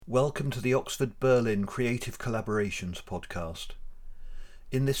Welcome to the Oxford Berlin Creative Collaborations podcast.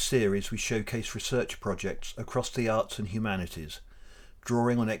 In this series we showcase research projects across the arts and humanities,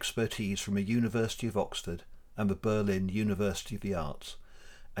 drawing on expertise from a University of Oxford and the Berlin University of the Arts,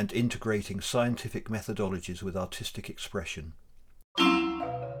 and integrating scientific methodologies with artistic expression.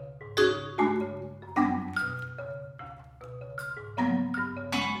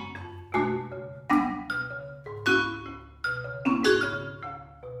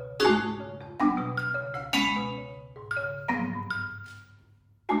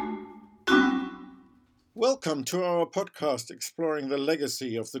 Welcome to our podcast exploring the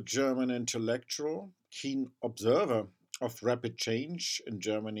legacy of the German intellectual, keen observer of rapid change in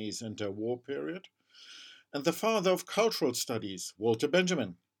Germany's interwar period, and the father of cultural studies, Walter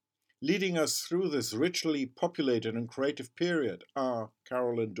Benjamin. Leading us through this richly populated and creative period are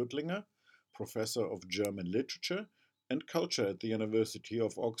Caroline Duttlinger, Professor of German Literature and Culture at the University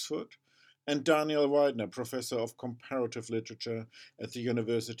of Oxford, and Daniel Weidner, Professor of Comparative Literature at the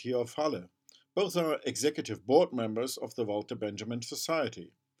University of Halle. Both are executive board members of the Walter Benjamin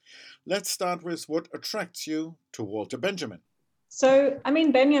Society. Let's start with what attracts you to Walter Benjamin. So,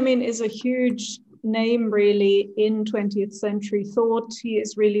 Benjamin is a huge name really in 20th century thought. He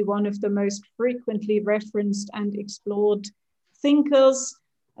is really one of the most frequently referenced and explored thinkers.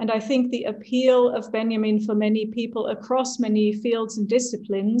 And I think the appeal of Benjamin for many people across many fields and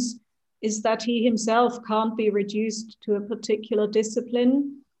disciplines is that he himself can't be reduced to a particular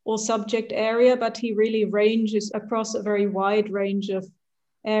discipline or subject area, but he really ranges across a very wide range of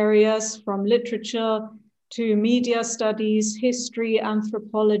areas, from literature to media studies, history,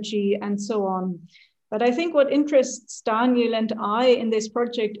 anthropology, and so on. But I think what interests Daniel and I in this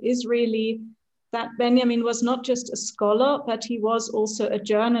project is really that Benjamin was not just a scholar, but he was also a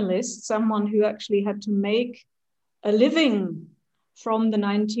journalist, someone who actually had to make a living from the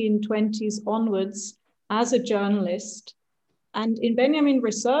 1920s onwards as a journalist. And in Benjamin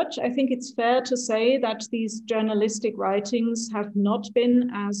research, I think it's fair to say that these journalistic writings have not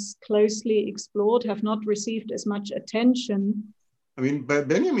been as closely explored, have not received as much attention. But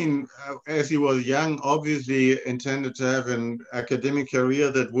Benjamin, as he was young, obviously intended to have an academic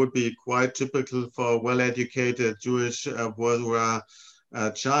career that would be quite typical for a well-educated Jewish bourgeois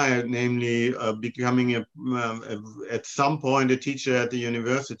child, namely becoming at some point a teacher at the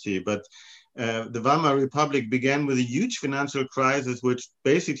university. But the Weimar Republic began with a huge financial crisis, which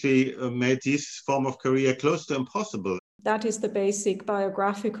basically made this form of career close to impossible. That is the basic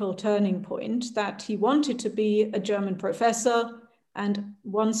biographical turning point, that he wanted to be a German professor. And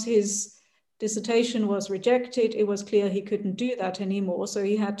once his dissertation was rejected, it was clear he couldn't do that anymore. So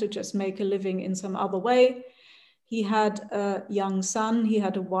he had to just make a living in some other way. He had a young son, he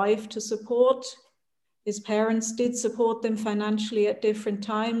had a wife to support. His parents did support them financially at different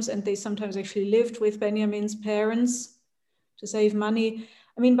times, and they sometimes actually lived with Benjamin's parents to save money.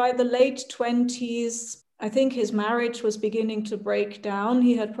 By the late 20s, I think his marriage was beginning to break down.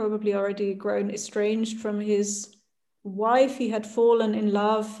 He had probably already grown estranged from his wife. He had fallen in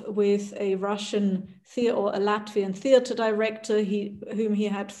love with a Russian or a Latvian theater director whom he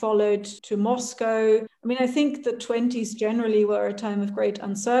had followed to Moscow. I think the 20s generally were a time of great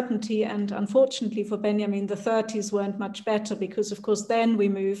uncertainty, and unfortunately for Benjamin, the 30s weren't much better, because of course then we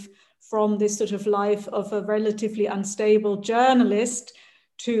move from this sort of life of a relatively unstable journalist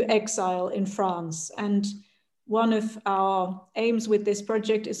to exile in France. And one of our aims with this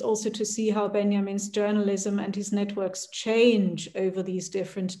project is also to see how Benjamin's journalism and his networks change over these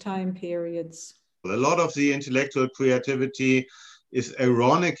different time periods. A lot of the intellectual creativity is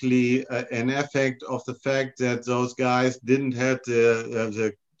ironically an effect of the fact that those guys didn't have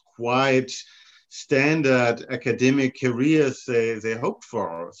the quite standard academic careers they hoped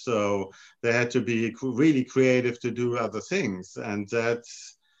for. So they had to be really creative to do other things. And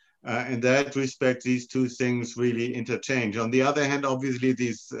that's in that respect, these two things really interchange. On the other hand, obviously,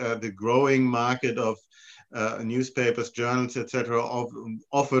 the growing market of newspapers, journals, etc.,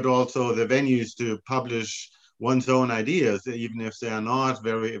 offered also the venues to publish one's own ideas, even if they are not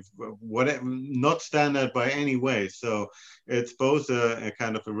not standard by any way. So it's both a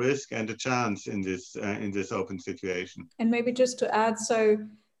kind of a risk and a chance in this open situation. And maybe just to add, so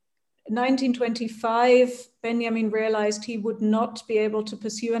 1925, Benjamin realized he would not be able to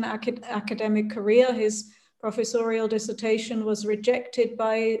pursue an academic career. His professorial dissertation was rejected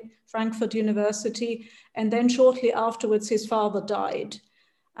by Frankfurt University, and then shortly afterwards his father died.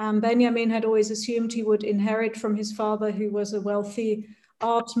 Benjamin had always assumed he would inherit from his father, who was a wealthy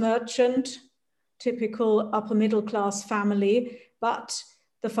art merchant, typical upper middle class family, but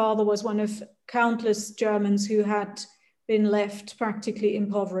the father was one of countless Germans who had been left practically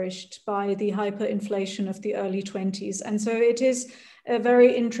impoverished by the hyperinflation of the early 20s. And so it is a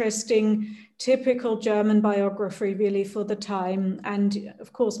very interesting, typical German biography really for the time. And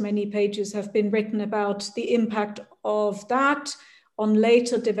of course, many pages have been written about the impact of that on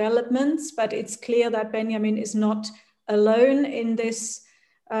later developments, but it's clear that Benjamin is not alone in this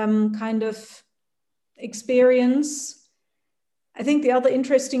kind of experience. I think the other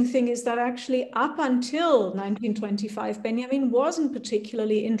interesting thing is that actually up until 1925, Benjamin wasn't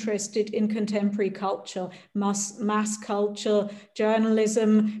particularly interested in contemporary culture, mass culture,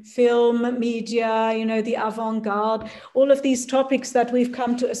 journalism, film, media, you know, the avant-garde, all of these topics that we've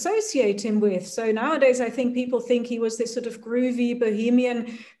come to associate him with. So nowadays, I think people think he was this sort of groovy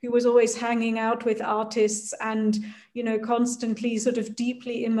bohemian who was always hanging out with artists and, you know, constantly sort of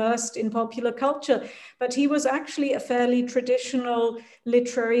deeply immersed in popular culture. But he was actually a fairly traditional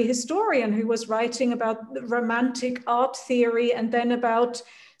literary historian who was writing about romantic art theory and then about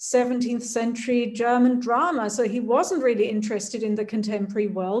 17th century German drama. So he wasn't really interested in the contemporary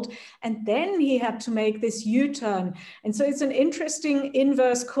world. And then he had to make this U-turn. And so it's an interesting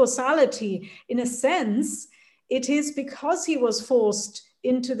inverse causality. In a sense, it is because he was forced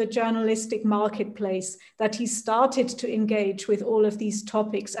into the journalistic marketplace that he started to engage with all of these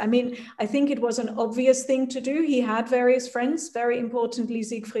topics. I mean, I think it was an obvious thing to do. He had various friends, very importantly,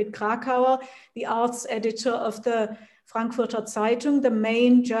 Siegfried Krakauer, the arts editor of the Frankfurter Zeitung, the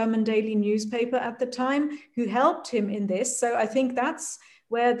main German daily newspaper at the time, who helped him in this. So I think that's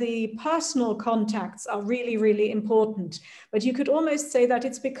where the personal contacts are really, really important. But you could almost say that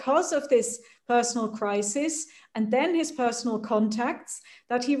it's because of this personal crisis and then his personal contacts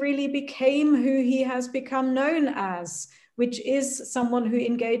that he really became who he has become known as, which is someone who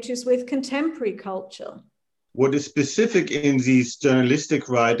engages with contemporary culture. What is specific in these journalistic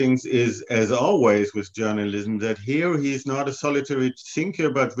writings is, as always with journalism, that here he is not a solitary thinker,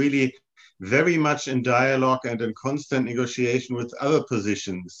 but really very much in dialogue and in constant negotiation with other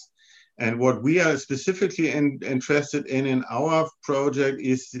positions. And what we are specifically interested in our project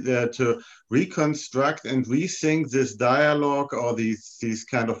is to reconstruct and rethink this dialogue or these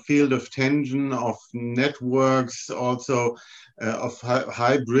kind of field of tension, of networks, also of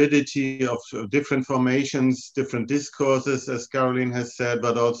hybridity of different formations, different discourses, as Caroline has said,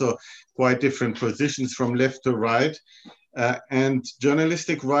 but also quite different positions from left to right. And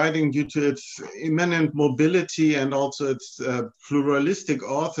journalistic writing, due to its immanent mobility and also its pluralistic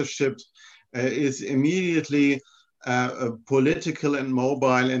authorship, is immediately political and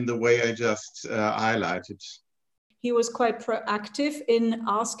mobile in the way I just highlighted. He was quite proactive in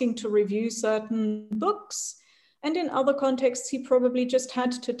asking to review certain books. And in other contexts, he probably just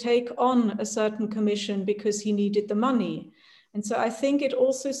had to take on a certain commission because he needed the money. And so I think it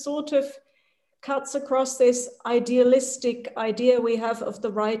also sort of cuts across this idealistic idea we have of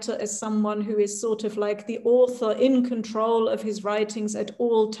the writer as someone who is sort of like the author in control of his writings at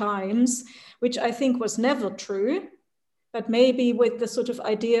all times, which I think was never true. But maybe with the sort of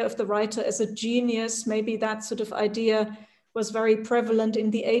idea of the writer as a genius, maybe that sort of idea was very prevalent in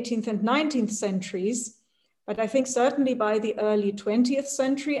the 18th and 19th centuries. But I think certainly by the early 20th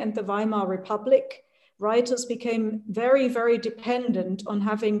century and the Weimar Republic, writers became very, very dependent on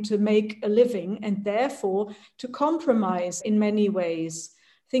having to make a living and therefore to compromise in many ways.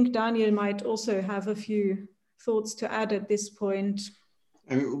 I think Daniel might also have a few thoughts to add at this point.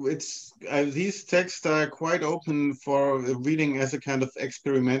 I mean, these texts are quite open for reading as a kind of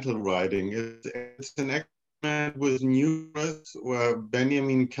experimental writing. It's an experiment with numerous, where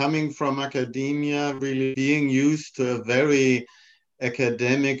Benjamin, coming from academia, really being used to a very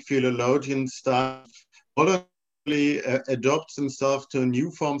academic philologian style, voluntarily adopts himself to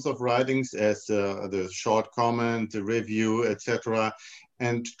new forms of writings as the short comment, the review, etc.,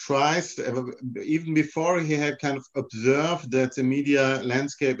 and tries, even before he had kind of observed that the media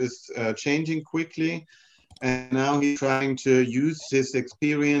landscape is changing quickly, and now he's trying to use his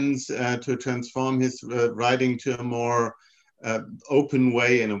experience to transform his writing to a more open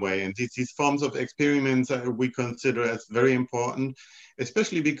way, in a way. And these forms of experiments we consider as very important,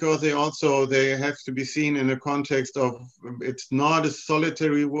 especially because they have to be seen in a context of, it's not a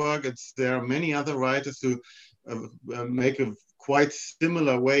solitary work. There are many other writers who make a quite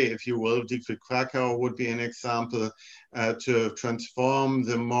similar way, if you will. Siegfried Krakauer would be an example, to transform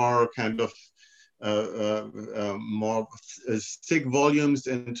the more kind of more thick volumes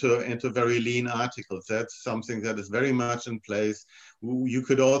into very lean articles. That's something that is very much in place. You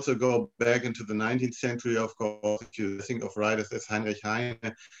could also go back into the 19th century, of course, if you think of writers as Heinrich Heine,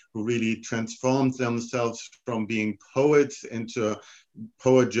 who really transformed themselves from being poets into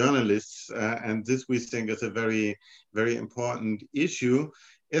poet journalists. And this, we think, is a very, very important issue,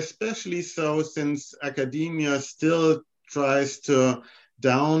 especially so since academia still tries to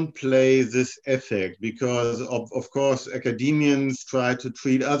downplay this effect, because of course academians try to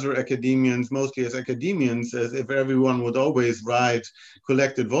treat other academians mostly as academians, as if everyone would always write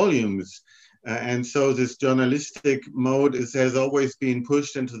collected volumes. And so this journalistic mode has always been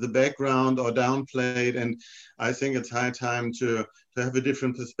pushed into the background or downplayed, and I think it's high time to have a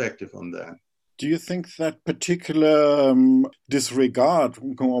different perspective on that. Do you think that particular disregard,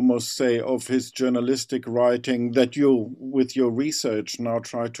 we can almost say, of his journalistic writing that you, with your research, now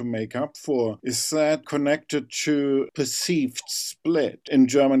try to make up for, is that connected to perceived split in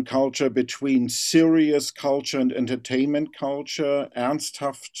German culture between serious culture and entertainment culture,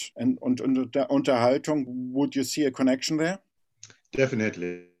 ernsthaft and Unterhaltung? Would you see a connection there?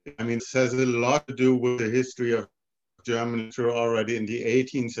 Definitely. I mean, this has a lot to do with the history of German literature already in the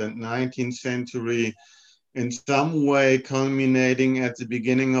 18th and 19th century, in some way culminating at the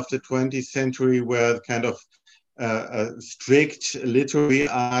beginning of the 20th century, where kind of strict literary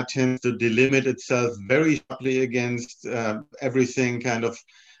art tends to delimit itself very sharply against everything kind of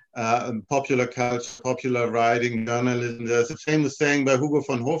popular culture, popular writing, journalism. There's a famous saying by Hugo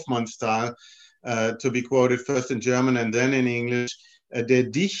von Hofmannsthal, to be quoted first in German and then in English: Der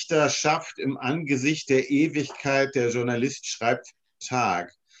Dichter schafft im Angesicht der Ewigkeit, der Journalist schreibt Tag.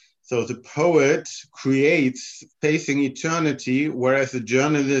 So the poet creates facing eternity, whereas the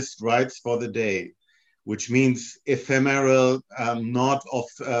journalist writes for the day, which means ephemeral, not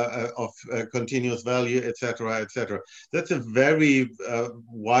of continuous value, etc., etc. That's a very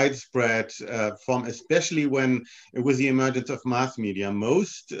widespread form, especially when with the emergence of mass media.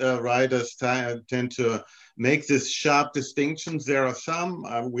 Most writers tend to make this sharp distinctions. There are some,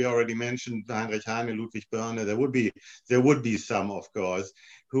 we already mentioned Heinrich Heine, Ludwig Börne. There would be some, of course,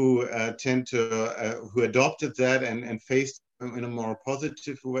 who tend to who adopted that and faced in a more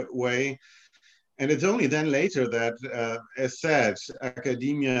positive way. And it's only then later that, as said,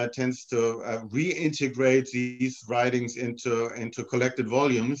 academia tends to reintegrate these writings into collected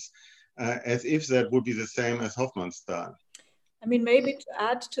volumes, as if that would be the same as Hofmannsthal. I mean, maybe to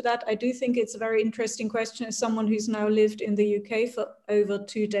add to that, I do think it's a very interesting question. As someone who's now lived in the UK for over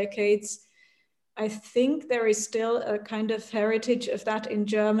 2 decades, I think there is still a kind of heritage of that in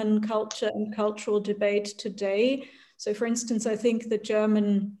German culture and cultural debate today. So for instance, I think the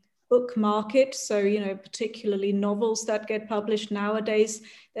German book market, so, you know, particularly novels that get published nowadays,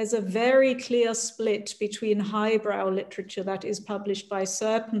 there's a very clear split between highbrow literature that is published by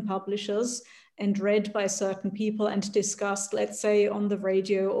certain publishers and read by certain people and discussed, let's say, on the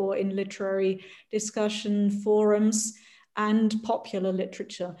radio or in literary discussion forums, and popular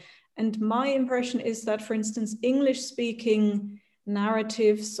literature. And my impression is that, for instance, English-speaking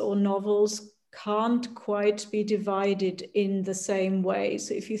narratives or novels can't quite be divided in the same way.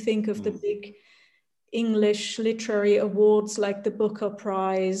 So if you think of the big English literary awards like the Booker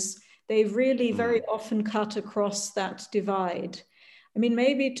Prize, they really very often cut across that divide. I mean,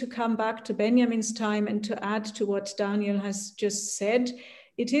 maybe to come back to Benjamin's time and to add to what Daniel has just said,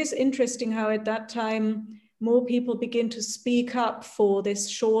 it is interesting how at that time more people begin to speak up for this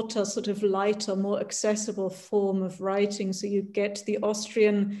shorter, sort of lighter, more accessible form of writing. So you get the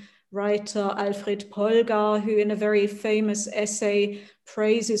Austrian writer Alfred Polgar, who in a very famous essay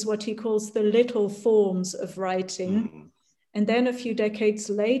praises what he calls the little forms of writing. And then a few decades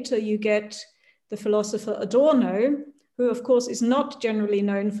later, you get the philosopher Adorno, who of course is not generally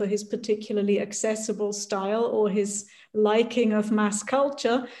known for his particularly accessible style or his liking of mass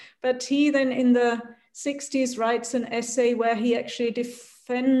culture, but he then in the 60s writes an essay where he actually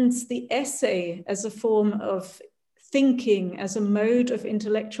defends the essay as a form of thinking, as a mode of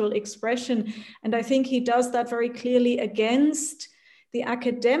intellectual expression. And I think he does that very clearly against the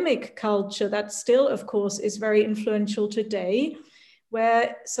academic culture that still, of course, is very influential today,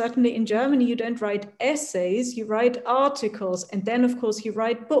 where certainly in Germany, you don't write essays, you write articles, and then of course you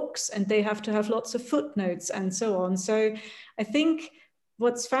write books, and they have to have lots of footnotes and so on. So I think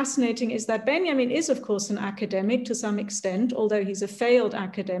what's fascinating is that Benjamin is of course an academic to some extent, although he's a failed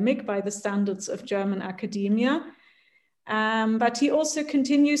academic by the standards of German academia. But he also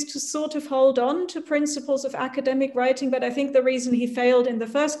continues to sort of hold on to principles of academic writing. But I think the reason he failed in the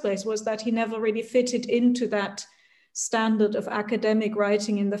first place was that he never really fitted into that standard of academic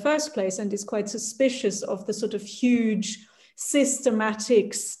writing in the first place, and is quite suspicious of the sort of huge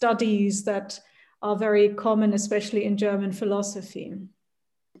systematic studies that are very common, especially in German philosophy.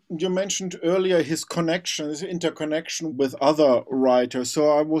 You mentioned earlier his connection, his interconnection with other writers. So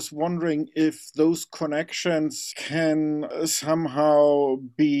I was wondering if those connections can somehow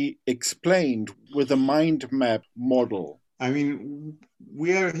be explained with a mind map model. I mean,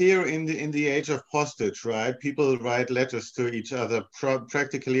 we are here in the age of postage, right? People write letters to each other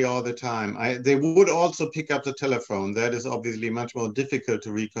practically all the time. They would also pick up the telephone. That is obviously much more difficult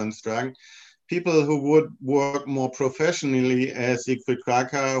to reconstruct. People who would work more professionally, as Siegfried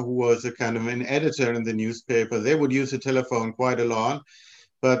Kraka, who was a kind of an editor in the newspaper, they would use the telephone quite a lot.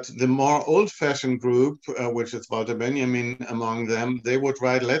 But the more old-fashioned group, which is Walter Benjamin among them, they would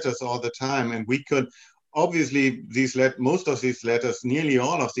write letters all the time. And we could, obviously, most of these letters, nearly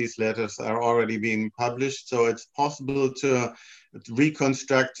all of these letters are already being published. So it's possible to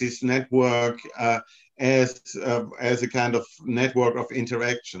reconstruct this network as a kind of network of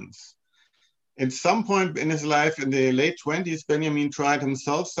interactions. At some point in his life, in the late 20s, Benjamin tried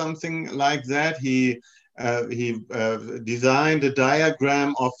himself something like that. He designed a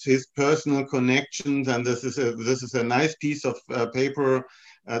diagram of his personal connections, and this is a nice piece of paper,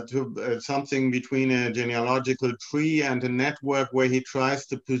 something between a genealogical tree and a network where he tries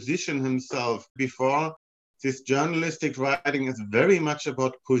to position himself. Before, this journalistic writing is very much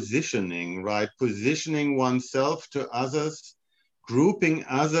about positioning, right? Positioning oneself to others, grouping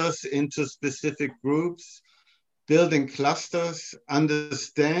others into specific groups, building clusters,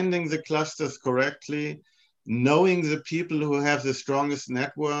 understanding the clusters correctly, knowing the people who have the strongest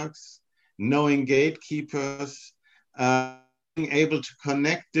networks, knowing gatekeepers, being able to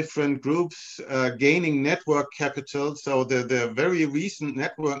connect different groups, gaining network capital. So the very recent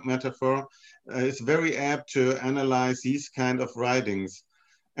network metaphor is very apt to analyze these kind of writings.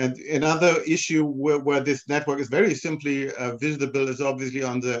 And another issue where this network is very simply visible is obviously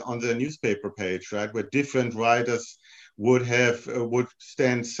on the newspaper page, right? Where different writers would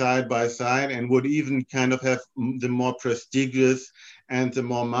stand side by side and would even kind of have the more prestigious and the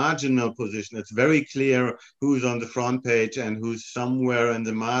more marginal position. It's very clear who's on the front page and who's somewhere in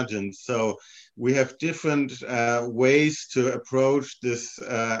the margins. So we have different ways to approach this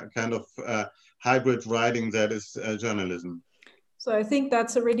kind of hybrid writing that is journalism. So I think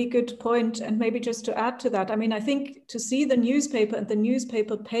that's a really good point. And maybe just to add to that, I mean, I think to see the newspaper and the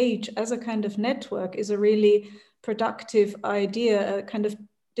newspaper page as a kind of network is a really productive idea, a kind of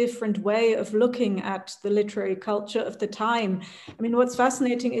different way of looking at the literary culture of the time. I mean, what's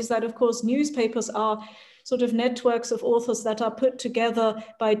fascinating is that, of course, newspapers are sort of networks of authors that are put together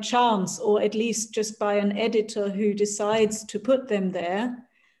by chance, or at least just by an editor who decides to put them there.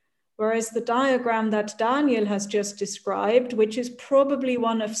 Whereas the diagram that Daniel has just described, which is probably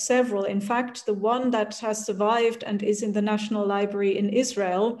one of several, in fact, the one that has survived and is in the National Library in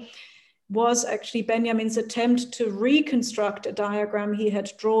Israel, was actually Benjamin's attempt to reconstruct a diagram he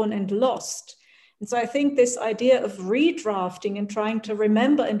had drawn and lost. And so I think this idea of redrafting and trying to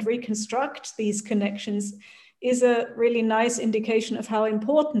remember and reconstruct these connections is a really nice indication of how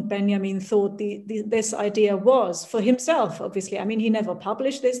important Benjamin thought this idea was for himself, obviously. I mean, he never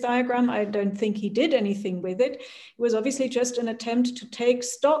published this diagram. I don't think he did anything with it. It was obviously just an attempt to take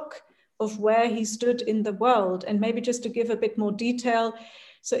stock of where he stood in the world. And maybe just to give a bit more detail.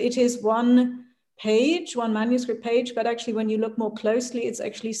 So it is one page, one manuscript page, but actually when you look more closely, it's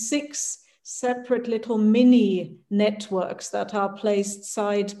actually 6 separate little mini networks that are placed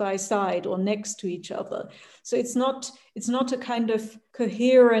side by side or next to each other. So it's not a kind of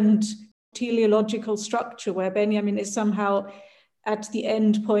coherent teleological structure where Benjamin is somehow at the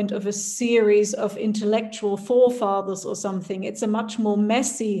end point of a series of intellectual forefathers or something. It's a much more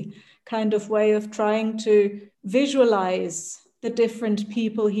messy kind of way of trying to visualize the different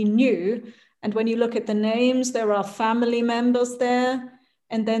people he knew. And when you look at the names, there are family members there.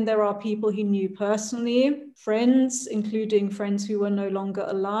 And then there are people he knew personally, friends, including friends who were no longer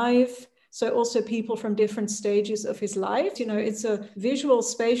alive. So also people from different stages of his life. You know, it's a visual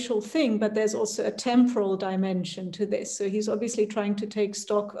spatial thing, but there's also a temporal dimension to this. So he's obviously trying to take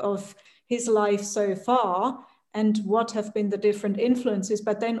stock of his life so far and what have been the different influences.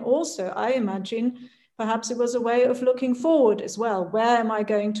 But then also, I imagine, perhaps it was a way of looking forward as well. Where am I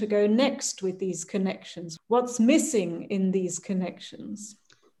going to go next with these connections? What's missing in these connections?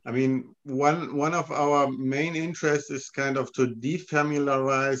 I mean, one of our main interests is kind of to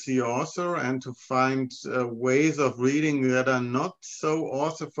defamiliarize the author and to find ways of reading that are not so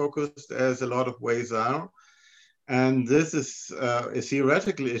author-focused as a lot of ways are. And this is a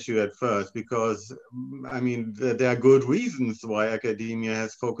theoretical issue at first, because, I mean, there are good reasons why academia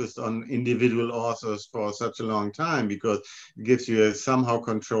has focused on individual authors for such a long time, because it gives you a somehow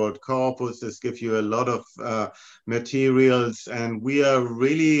controlled corpus, this gives you a lot of materials, and we are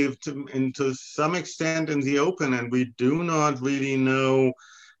really, to some extent, in the open, and we do not really know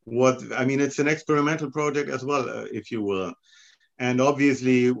what, I mean, it's an experimental project as well, if you will. And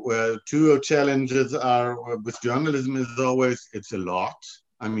obviously, two challenges are with journalism is always, it's a lot.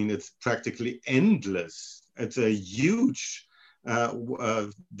 I mean, it's practically endless. It's a huge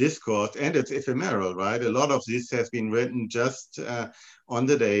discourse, and it's ephemeral, right? A lot of this has been written just on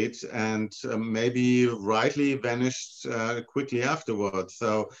the date and maybe rightly vanished quickly afterwards.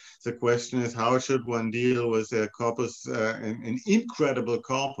 So the question is, how should one deal with a corpus, an incredible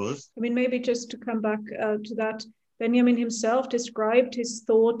corpus? I mean, maybe just to come back to that, Benjamin himself described his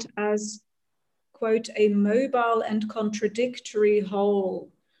thought as, quote, a mobile and contradictory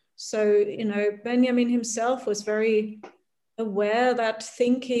whole. So, Benjamin himself was very aware that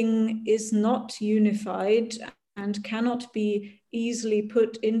thinking is not unified and cannot be easily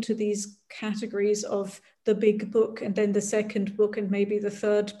put into these categories of the big book and then the second book and maybe the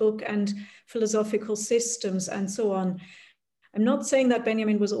third book and philosophical systems and so on. I'm not saying that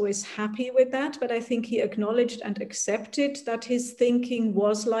Benjamin was always happy with that, but I think he acknowledged and accepted that his thinking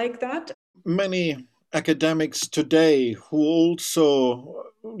was like that. Many academics today who also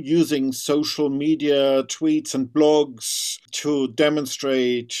using social media, tweets and blogs to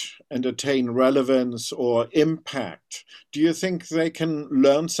demonstrate and attain relevance or impact, do you think they can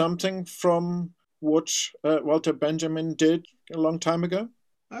learn something from what Walter Benjamin did a long time ago?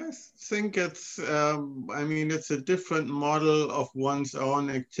 I think it's, it's a different model of one's own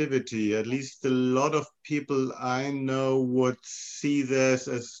activity. At least a lot of people I know would see this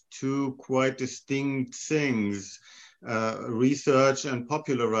as two quite distinct things, research and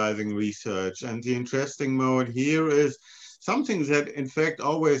popularizing research. And the interesting mode here is something that in fact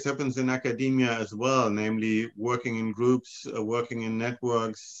always happens in academia as well, namely working in groups, working in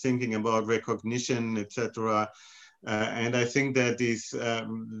networks, thinking about recognition, etc. And I think that these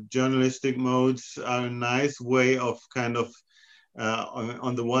journalistic modes are a nice way of kind of,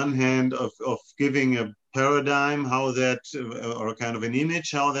 on the one hand, of giving a paradigm how that, or kind of an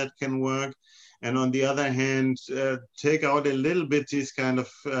image how that can work. And on the other hand, take out a little bit this kind of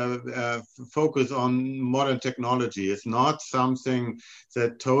focus on modern technology. It's not something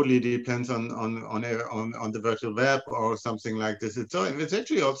that totally depends on the virtual web or something like this. It's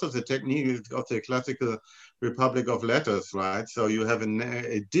actually also the technique of the classical Republic of Letters, right? So you have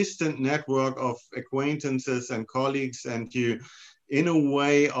a distant network of acquaintances and colleagues, and you, in a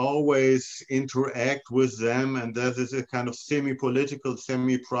way, always interact with them, and there is a kind of semi-political,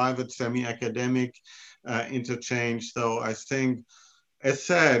 semi-private, semi-academic interchange. So I think, as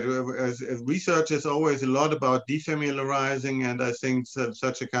said, research is always a lot about defamiliarizing, and I think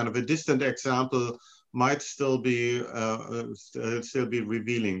such a kind of a distant example might still be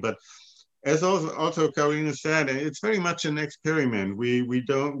revealing. But as also Karina said, it's very much an experiment.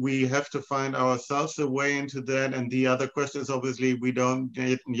 We have to find ourselves a way into that. And the other question is, obviously, we don't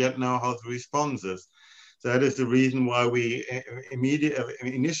yet know how the response is. That is the reason why we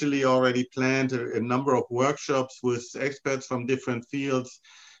initially already planned a number of workshops with experts from different fields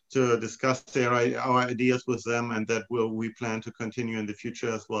to discuss our ideas with them, and that we plan to continue in the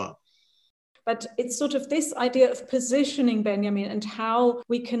future as well. But it's sort of this idea of positioning, Benjamin, and how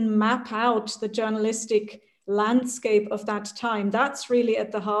we can map out the journalistic landscape of that time. That's really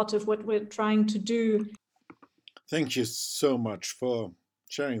at the heart of what we're trying to do. Thank you so much for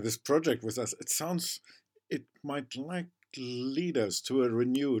sharing this project with us. It might lead us to a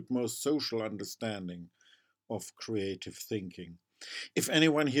renewed, more social understanding of creative thinking. If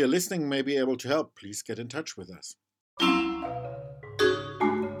anyone here listening may be able to help, please get in touch with us.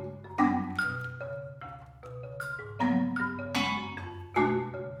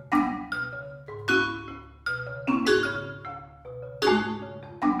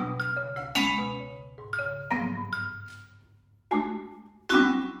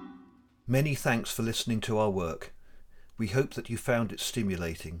 Many thanks for listening to our work. We hope that you found it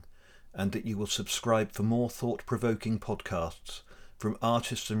stimulating and that you will subscribe for more thought-provoking podcasts from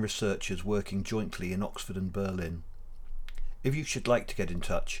artists and researchers working jointly in Oxford and Berlin. If you should like to get in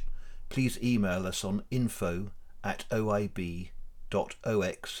touch, please email us on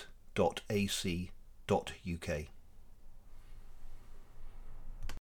info@oib.ox.ac.uk.